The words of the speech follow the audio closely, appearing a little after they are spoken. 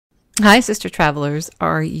Hi, sister travelers.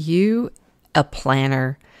 Are you a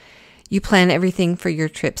planner? You plan everything for your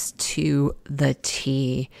trips to the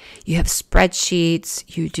T. You have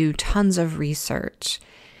spreadsheets, you do tons of research.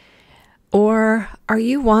 Or are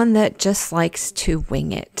you one that just likes to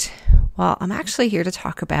wing it? Well, I'm actually here to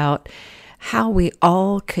talk about how we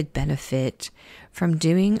all could benefit from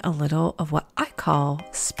doing a little of what I call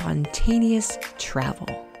spontaneous travel.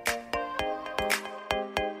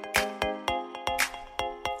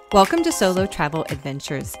 Welcome to Solo Travel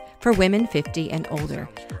Adventures for women 50 and older.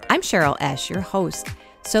 I'm Cheryl S., your host,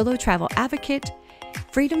 solo travel advocate,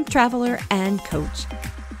 freedom traveler, and coach.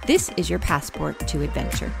 This is your passport to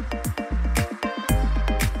adventure.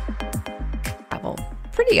 Travel,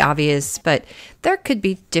 pretty obvious, but there could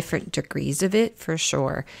be different degrees of it for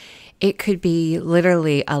sure. It could be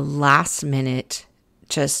literally a last minute,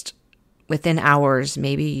 just within hours,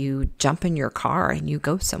 maybe you jump in your car and you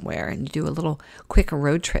go somewhere and you do a little quick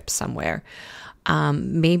road trip somewhere.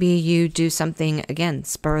 Maybe you do something, again,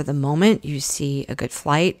 spur of the moment. You see a good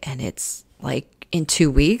flight and it's like in 2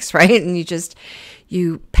 weeks, right? And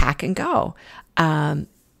you pack and go.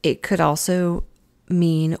 It could also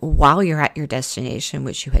mean while you're at your destination,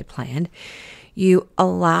 which you had planned, you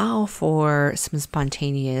allow for some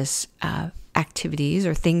spontaneous activities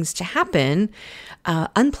or things to happen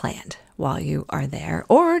unplanned while you are there.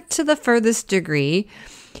 Or to the furthest degree,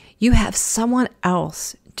 you have someone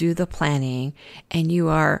else do the planning and you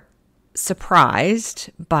are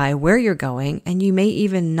surprised by where you're going, and you may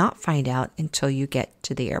even not find out until you get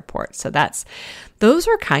to the airport. So those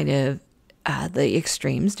are kind of the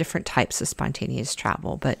extremes, different types of spontaneous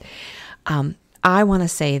travel. But I want to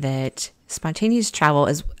say that spontaneous travel,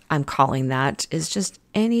 as I'm calling that, is just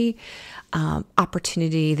any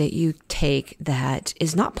opportunity that you take that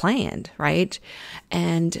is not planned, right?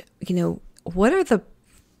 And, what are the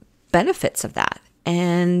benefits of that?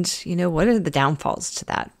 And, what are the downfalls to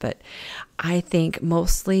that? But I think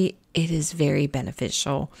mostly it is very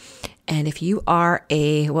beneficial. And if you are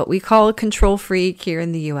what we call a control freak here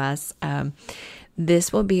in the US,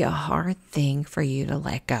 this will be a hard thing for you to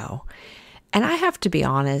let go. And I have to be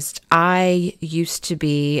honest, I used to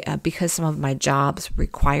be, because some of my jobs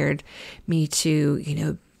required me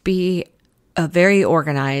to, be very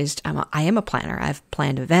organized. I am a planner. I've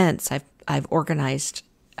planned events. I've organized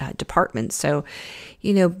departments. So,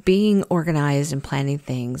 being organized and planning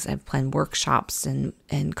things, I've planned workshops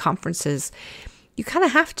and conferences. You kind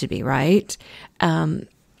of have to be, right?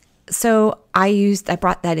 So I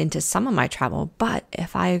brought that into some of my travel, but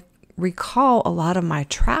if I recall a lot of my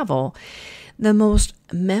travel, the most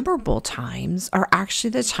memorable times are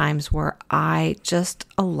actually the times where I just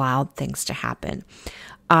allowed things to happen.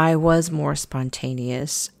 I was more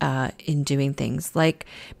spontaneous in doing things. Like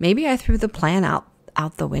maybe I threw the plan out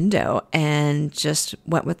the window and just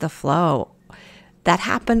went with the flow. That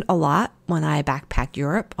happened a lot when I backpacked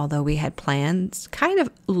Europe, although we had plans, kind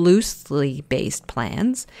of loosely based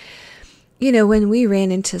plans. When we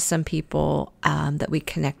ran into some people that we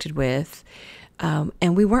connected with,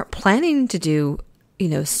 and we weren't planning to do,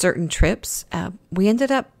 certain trips, we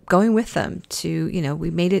ended up going with them to, we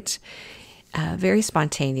made it very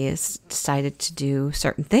spontaneous, decided to do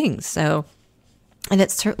certain things. So, and it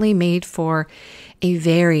certainly made for a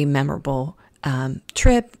very memorable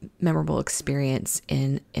trip, memorable experience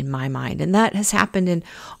in my mind. And that has happened in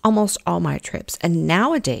almost all my trips. And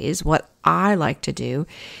nowadays, what I like to do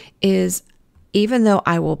is, even though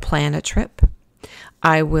I will plan a trip,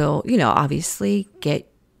 I will, obviously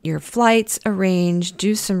get your flights arranged,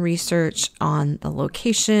 do some research on the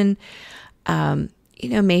location,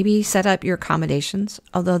 maybe set up your accommodations,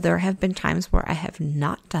 although there have been times where I have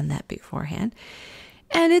not done that beforehand.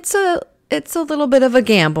 And it's a little bit of a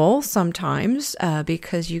gamble sometimes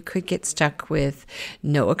because you could get stuck with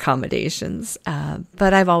no accommodations,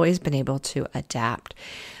 but I've always been able to adapt.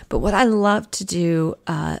 But what I love to do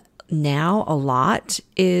now a lot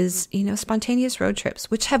is, spontaneous road trips,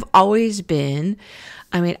 which have always been,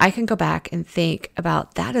 I can go back and think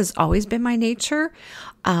about that has always been my nature,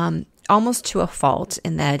 almost to a fault,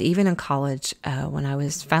 in that even in college, when I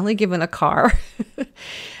was finally given a car,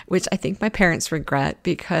 which I think my parents regret,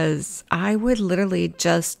 because I would literally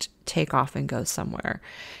just take off and go somewhere,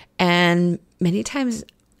 and many times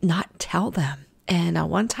not tell them. And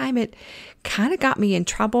one time it kind of got me in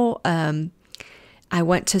trouble. I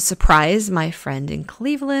went to surprise my friend in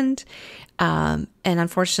Cleveland. And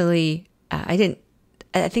unfortunately, I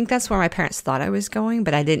think that's where my parents thought I was going,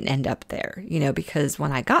 but I didn't end up there, because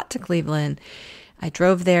when I got to Cleveland, I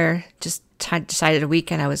drove there, just decided a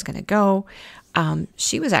weekend I was going to go.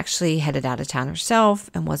 She was actually headed out of town herself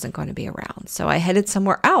and wasn't going to be around. So I headed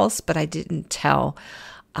somewhere else, but I didn't tell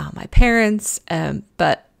my parents.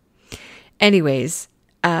 But anyways,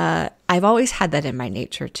 I've always had that in my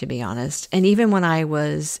nature, to be honest. And even when I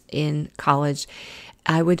was in college,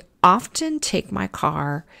 I would often take my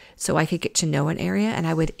car so I could get to know an area, and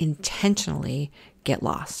I would intentionally get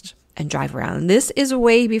lost and drive around. And this is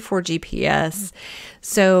way before GPS.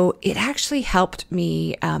 So it actually helped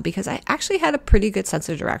me because I actually had a pretty good sense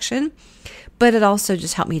of direction, but it also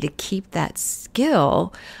just helped me to keep that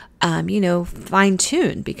skill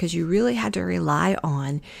fine-tuned, because you really had to rely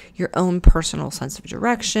on your own personal sense of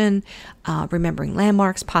direction, remembering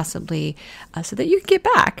landmarks possibly, so that you could get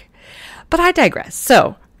back. But I digress.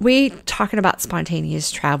 So we talking about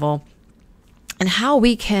spontaneous travel and how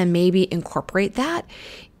we can maybe incorporate that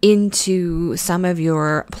into some of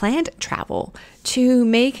your planned travel to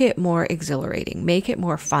make it more exhilarating, make it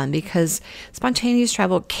more fun, because spontaneous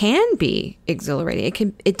travel can be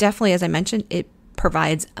exhilarating. It definitely, as I mentioned, it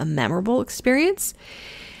provides a memorable experience.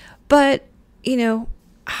 But,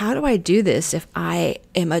 how do I do this if I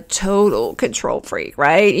am a total control freak,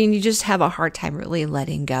 right? And you just have a hard time really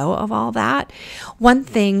letting go of all that.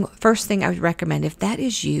 First thing I would recommend, if that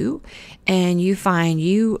is you and you find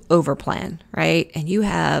you overplan, right? And you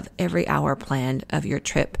have every hour planned of your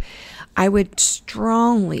trip, I would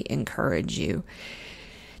strongly encourage you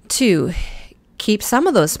to keep some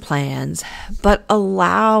of those plans, but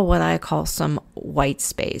allow what I call some white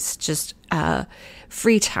space, just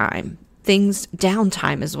free time.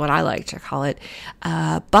 Downtime is what I like to call it.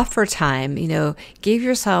 Buffer time, give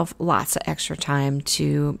yourself lots of extra time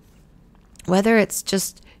to, whether it's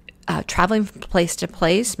just traveling from place to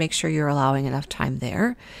place, make sure you're allowing enough time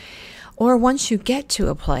there. Or once you get to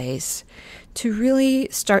a place, to really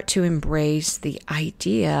start to embrace the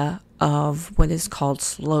idea of what is called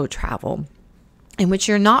slow travel, in which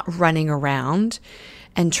you're not running around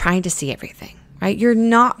and trying to see everything. Right? You're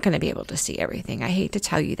not going to be able to see everything. I hate to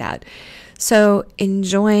tell you that. So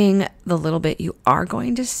enjoying the little bit you are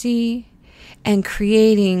going to see and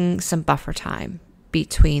creating some buffer time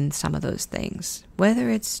between some of those things, whether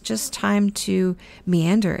it's just time to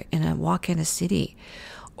meander in a walk in a city,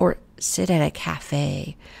 or sit at a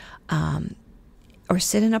cafe, or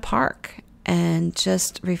sit in a park and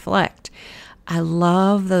just reflect. I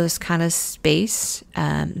love those kind of space.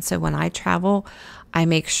 So when I travel, I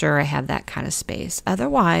make sure I have that kind of space.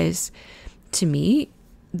 Otherwise, to me,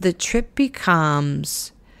 the trip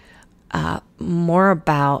becomes more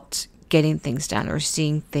about getting things done or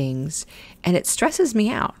seeing things, and it stresses me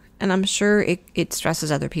out. And I'm sure it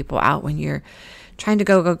stresses other people out when you're trying to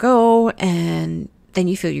go, and then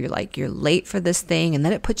you feel you're late for this thing, and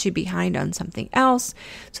then it puts you behind on something else.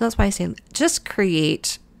 So that's why I say just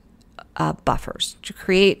create buffers, to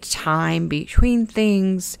create time between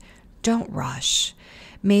things. Don't rush.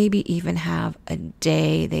 Maybe even have a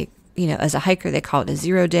day, as a hiker, they call it a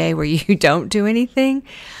 0 day, where you don't do anything,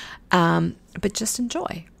 but just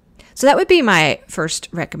enjoy. So that would be my first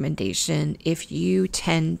recommendation if you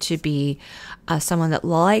tend to be someone that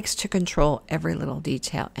likes to control every little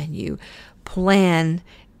detail and you plan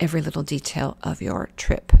every little detail of your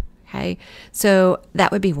trip. Okay, so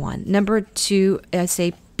that would be one. Number two, I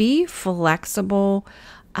say be flexible,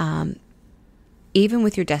 even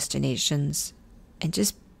with your destinations, and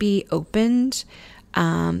just be open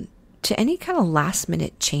to any kind of last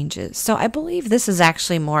minute changes. So I believe this is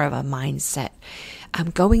actually more of a mindset.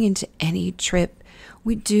 Going into any trip,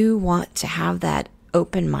 we do want to have that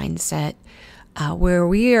open mindset where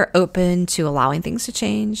we are open to allowing things to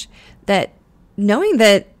change, that knowing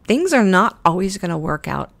that things are not always going to work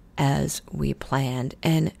out as we planned,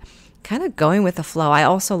 and kind of going with the flow. I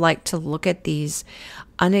also like to look at these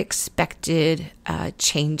unexpected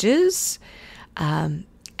changes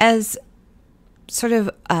as sort of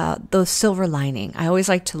the silver lining. I always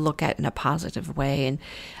like to look at in a positive way,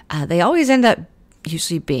 and they always end up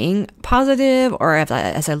usually being positive, or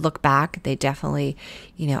as I look back, they definitely,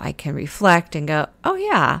 I can reflect and go, oh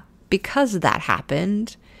yeah, because that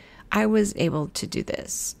happened, I was able to do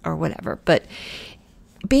this or whatever. But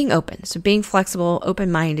being open, so being flexible,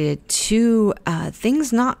 open-minded to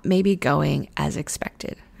things not maybe going as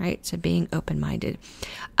expected, right? So being open-minded.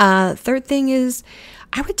 Third thing is,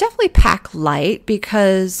 I would definitely pack light,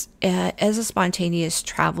 because as a spontaneous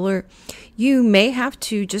traveler, you may have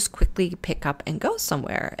to just quickly pick up and go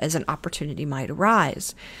somewhere as an opportunity might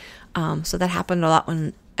arise. So that happened a lot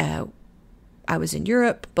when I was in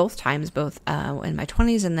Europe, both in my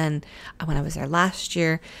 20s and then when I was there last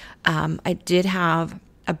year. I did have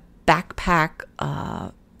a backpack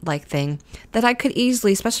like thing that I could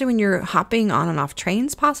easily, especially when you're hopping on and off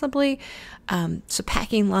trains possibly. So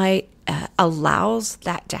packing light allows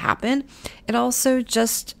that to happen. It also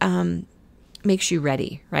just makes you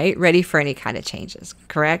ready, right? Ready for any kind of changes,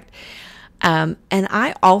 correct? And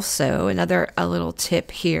I also, a little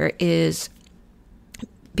tip here is,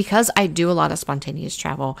 because I do a lot of spontaneous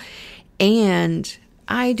travel and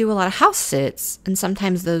I do a lot of house sits, and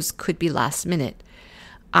sometimes those could be last minute,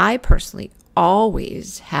 I personally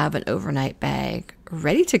always have an overnight bag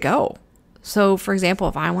ready to go. So for example,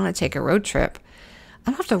 if I want to take a road trip,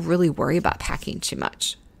 I don't have to really worry about packing too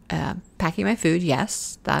much. Packing my food,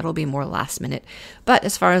 yes, that'll be more last minute. But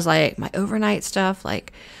as far as like my overnight stuff,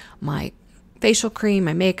 like my facial cream,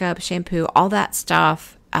 my makeup, shampoo, all that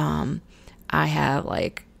stuff, I have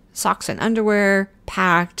like socks and underwear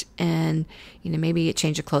packed, and maybe a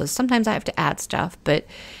change of clothes. Sometimes I have to add stuff, but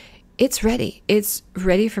it's ready. It's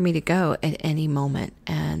ready for me to go at any moment.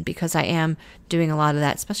 And because I am doing a lot of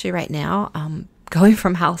that, especially right now, going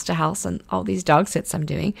from house to house and all these dog sits I'm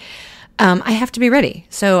doing, I have to be ready.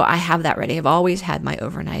 So I have that ready. I've always had my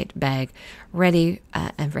overnight bag ready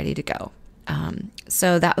and ready to go.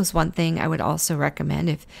 So that was one thing I would also recommend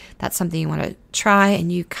if that's something you want to try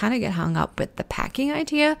and you kind of get hung up with the packing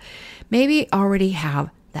idea, maybe already have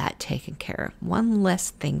that taken care of. One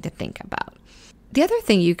less thing to think about. The other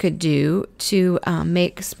thing you could do to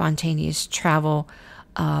make spontaneous travel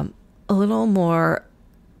a little more,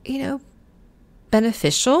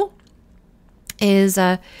 beneficial is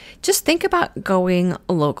just think about going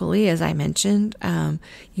locally, as I mentioned,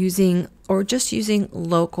 using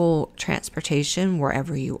local transportation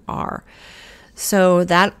wherever you are. So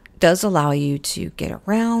that does allow you to get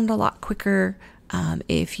around a lot quicker.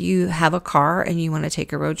 If you have a car and you want to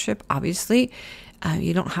take a road trip, obviously,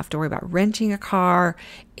 you don't have to worry about renting a car.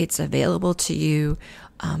 It's available to you.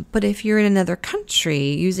 But if you're in another country,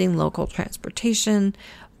 using local transportation,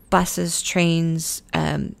 buses, trains,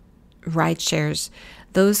 ride shares,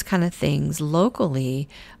 those kind of things locally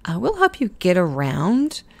will help you get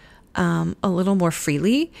around a little more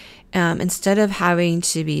freely, instead of having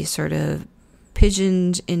to be sort of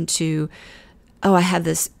pigeoned into, oh, I have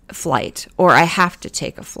this flight or I have to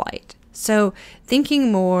take a flight. So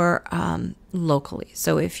thinking more locally.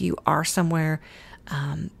 So if you are somewhere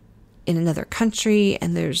in another country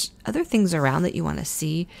and there's other things around that you want to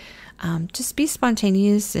see, just be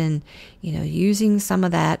spontaneous and, using some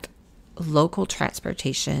of that local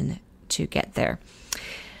transportation to get there.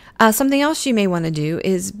 Something else you may want to do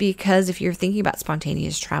is, because if you're thinking about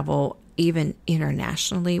spontaneous travel, even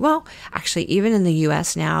internationally, well, actually, even in the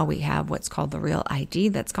US now, we have what's called the Real ID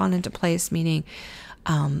that's gone into place, meaning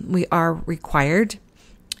we are required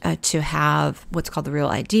to have what's called the Real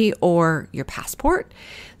ID or your passport.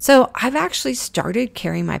 So I've actually started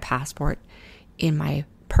carrying my passport in my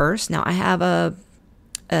purse. Now I have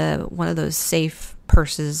one of those safe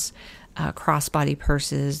purses, crossbody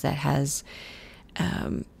purses that has,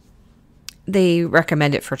 they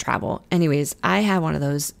recommend it for travel. Anyways, I have one of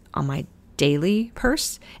those on my daily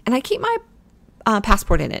purse and I keep my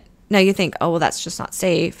passport in it. Now you think, oh, well, that's just not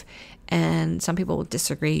safe. And some people will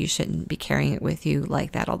disagree. You shouldn't be carrying it with you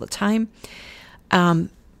like that all the time.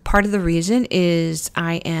 Part of the reason is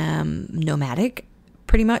I am nomadic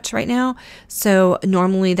pretty much right now. So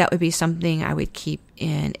normally that would be something I would keep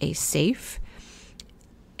in a safe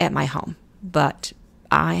at my home. But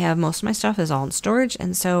I have most of my stuff is all in storage.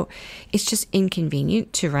 And so it's just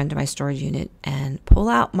inconvenient to run to my storage unit and pull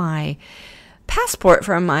out my passport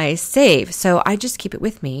from my safe. So I just keep it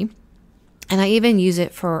with me. And I even use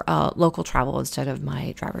it for local travel instead of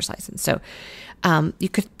my driver's license. So you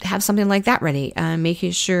could have something like that ready,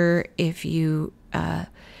 making sure if you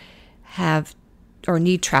have or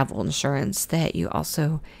need travel insurance that you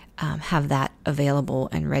also have that available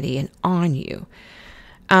and ready and on you.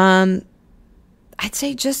 I'd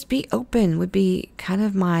say just be open would be kind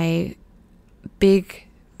of my big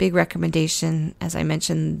recommendation. As I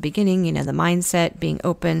mentioned in the beginning, the mindset, being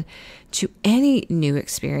open to any new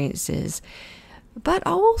experiences, but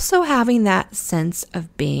also having that sense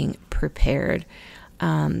of being prepared.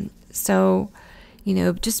 So,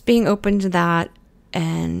 just being open to that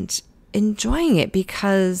and enjoying it,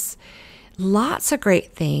 because lots of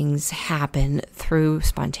great things happen through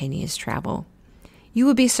spontaneous travel. You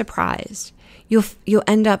will be surprised. You'll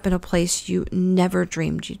end up in a place you never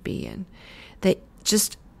dreamed you'd be in, that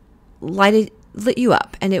just lit you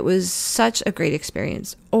up, and it was such a great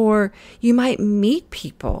experience. Or you might meet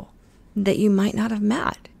people that you might not have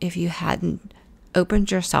met if you hadn't opened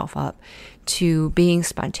yourself up to being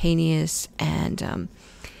spontaneous and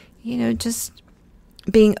just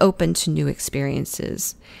being open to new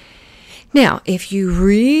experiences. Now, if you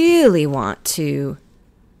really want to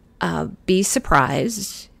be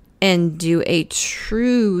surprised and do a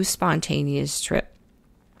true spontaneous trip,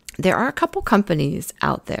 there are a couple companies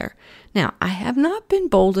out there Now, I have not been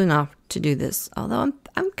bold enough to do this, although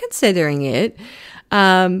I'm considering it.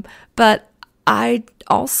 But I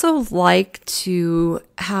also like to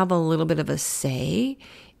have a little bit of a say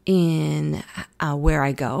in where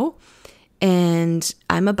I go. And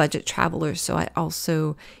I'm a budget traveler, so I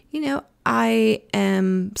also, I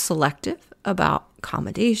am selective about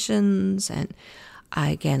accommodations, and I,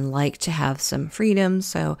 again, like to have some freedom,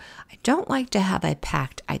 so I don't like to have a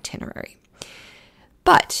packed itinerary.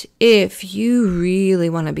 But if you really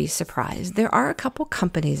want to be surprised, there are a couple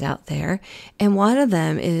companies out there, and one of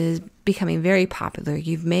them is becoming very popular.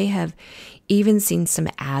 You may have even seen some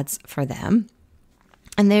ads for them,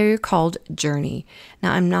 and they're called Journee.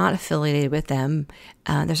 Now, I'm not affiliated with them.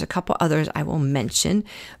 There's a couple others I will mention,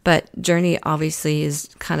 but Journee obviously is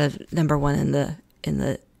kind of number one in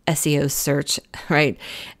the SEO search, right,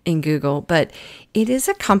 in Google. But it is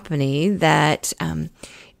a company that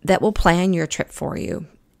will plan your trip for you.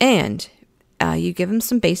 And you give them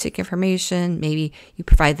some basic information. Maybe you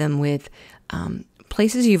provide them with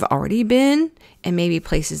places you've already been and maybe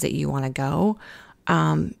places that you want to go.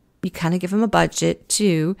 You kind of give them a budget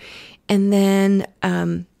too. And then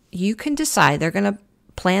you can decide they're going to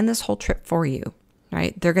plan this whole trip for you,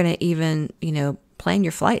 right? They're going to even, plan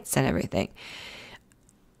your flights and everything.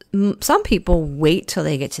 Some people wait till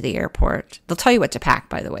they get to the airport. They'll tell you what to pack,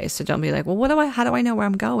 by the way. So don't be like, well, how do I know where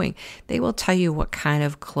I'm going? They will tell you what kind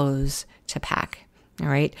of clothes to pack. All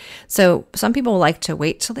right. So some people like to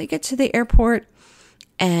wait till they get to the airport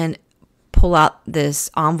and pull out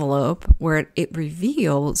this envelope where it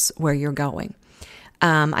reveals where you're going.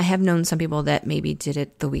 I have known some people that maybe did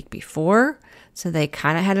it the week before, so they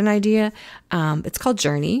kind of had an idea. It's called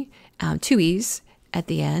Journee, 2 E's at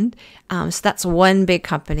the end. So that's one big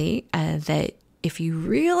company that if you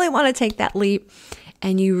really want to take that leap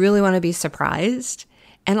and you really want to be surprised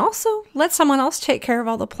and also let someone else take care of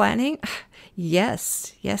all the planning,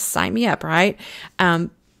 yes, sign me up, right?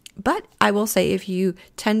 But I will say if you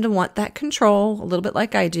tend to want that control, a little bit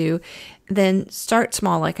like I do, then start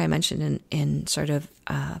small, like I mentioned in sort of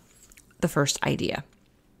the first idea.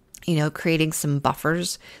 Creating some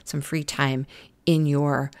buffers, some free time in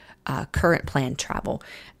your current planned travel.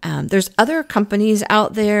 There's other companies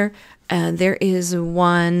out there. There is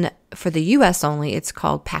one for the U.S. only. It's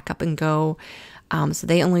called Pack Up and Go. So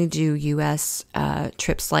they only do U.S.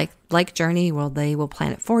 trips like Journee. Well, they will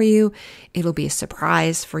plan it for you. It'll be a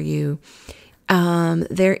surprise for you.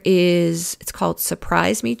 It's called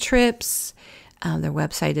Surprise Me Trips. Their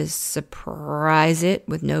website is Surprise It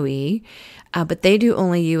with no E. But they do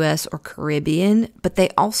only U.S. or Caribbean, but they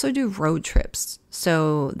also do road trips.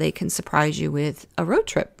 So they can surprise you with a road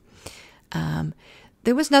trip.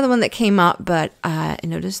 There was another one that came up, but I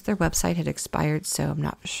noticed their website had expired, so I'm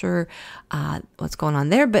not sure what's going on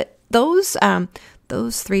there. But those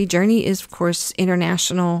three, Journee is, of course,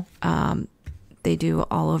 international. They do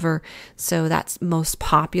all over. So that's most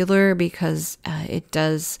popular because it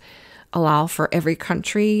does allow for every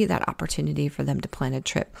country that opportunity for them to plan a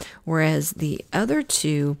trip. Whereas the other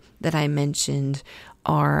two that I mentioned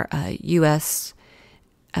are U.S.,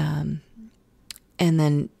 and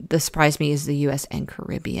then the Surprise Me is the U.S. and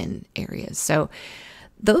Caribbean areas. So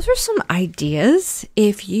those are some ideas.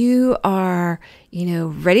 If you are,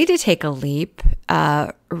 ready to take a leap,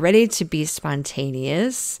 ready to be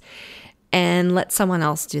spontaneous and let someone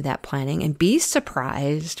else do that planning and be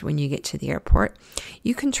surprised when you get to the airport,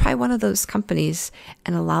 you can try one of those companies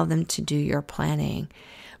and allow them to do your planning.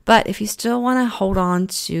 But if you still want to hold on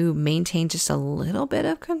to maintain just a little bit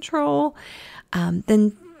of control,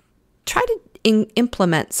 then try to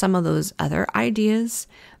implement some of those other ideas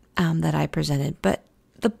that I presented. But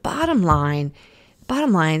the bottom line,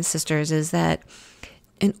 sisters, is that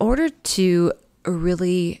in order to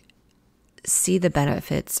really see the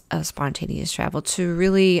benefits of spontaneous travel, to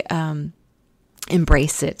really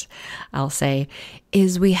embrace it, I'll say,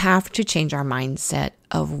 is we have to change our mindset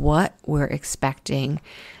of what we're expecting.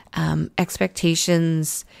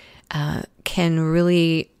 Expectations can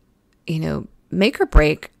really, make or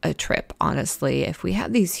break a trip, honestly. If we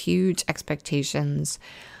have these huge expectations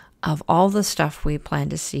of all the stuff we plan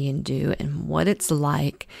to see and do and what it's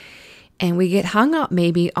like, and we get hung up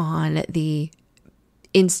maybe on the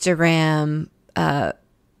Instagram,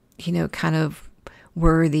 kind of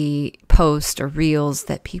worthy post or reels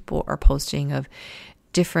that people are posting of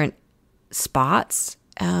different spots,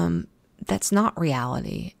 that's not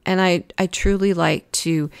reality. And I truly like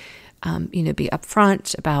to be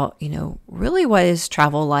upfront about, really what is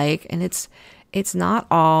travel like. And it's not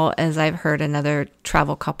all, as I've heard another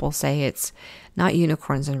travel couple say, it's not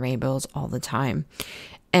unicorns and rainbows all the time.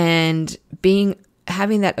 And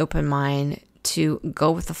having that open mind to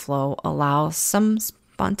go with the flow, allow some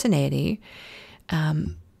spontaneity,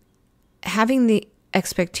 having the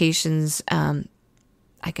expectations,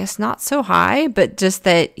 I guess not so high, but just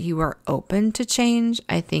that you are open to change,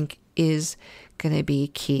 I think is going to be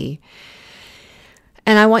key.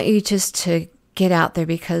 And I want you just to get out there,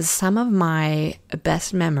 because some of my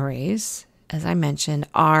best memories, as I mentioned,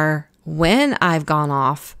 are when I've gone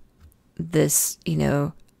off this,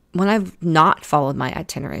 when I've not followed my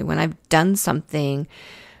itinerary, when I've done something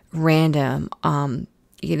random,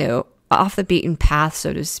 off the beaten path,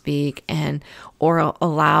 so to speak, or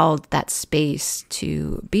allowed that space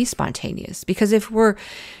to be spontaneous. Because if we're,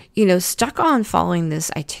 stuck on following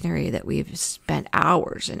this itinerary that we've spent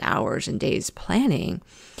hours and hours and days planning,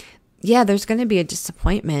 yeah, there's going to be a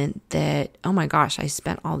disappointment that, oh my gosh, I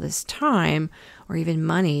spent all this time or even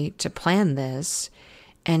money to plan this,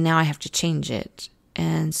 and now I have to change it.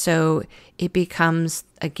 And so it becomes,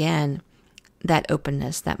 again, that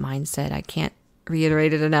openness, that mindset. I can't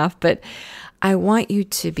reiterate it enough, but I want you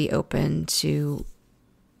to be open to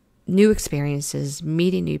new experiences,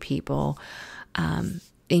 meeting new people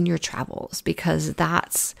in your travels, because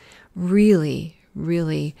that's really,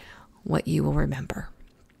 really what you will remember.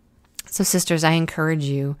 So sisters, I encourage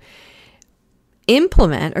you,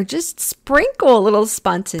 implement or just sprinkle a little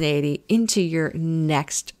spontaneity into your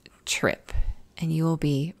next trip, and you will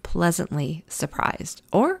be pleasantly surprised.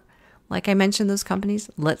 Or, like I mentioned, those companies,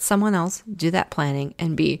 let someone else do that planning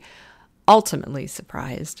and be ultimately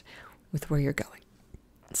surprised with where you're going.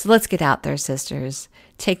 So let's get out there, sisters.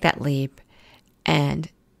 Take that leap and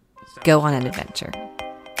go on an adventure.